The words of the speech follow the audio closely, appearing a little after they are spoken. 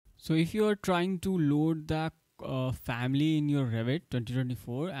So if you are trying to load the family in your Revit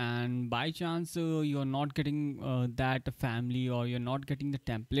 2024 and by chance you're not getting that family, or you're not getting the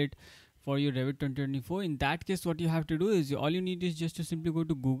template for your Revit 2024, in that case what you have to do is all you need is just to simply go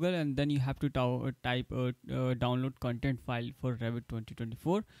to Google, and then you have to type download content file for Revit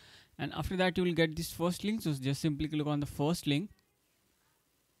 2024, and after that you will get this first link. So just simply click on the first link.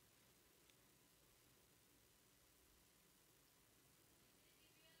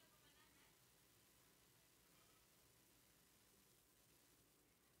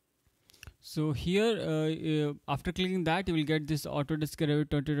 So here, after clicking that, you will get this Autodesk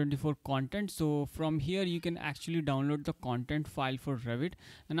Revit 2024 content. So from here, you can actually download the content file for Revit.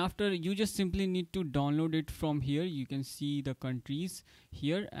 And after, you just simply need to download it from here. You can see the countries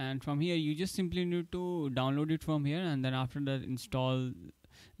here, and from here, you just simply need to download it from here. And then after that,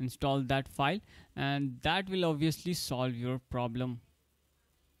 install that file, and that will obviously solve your problem.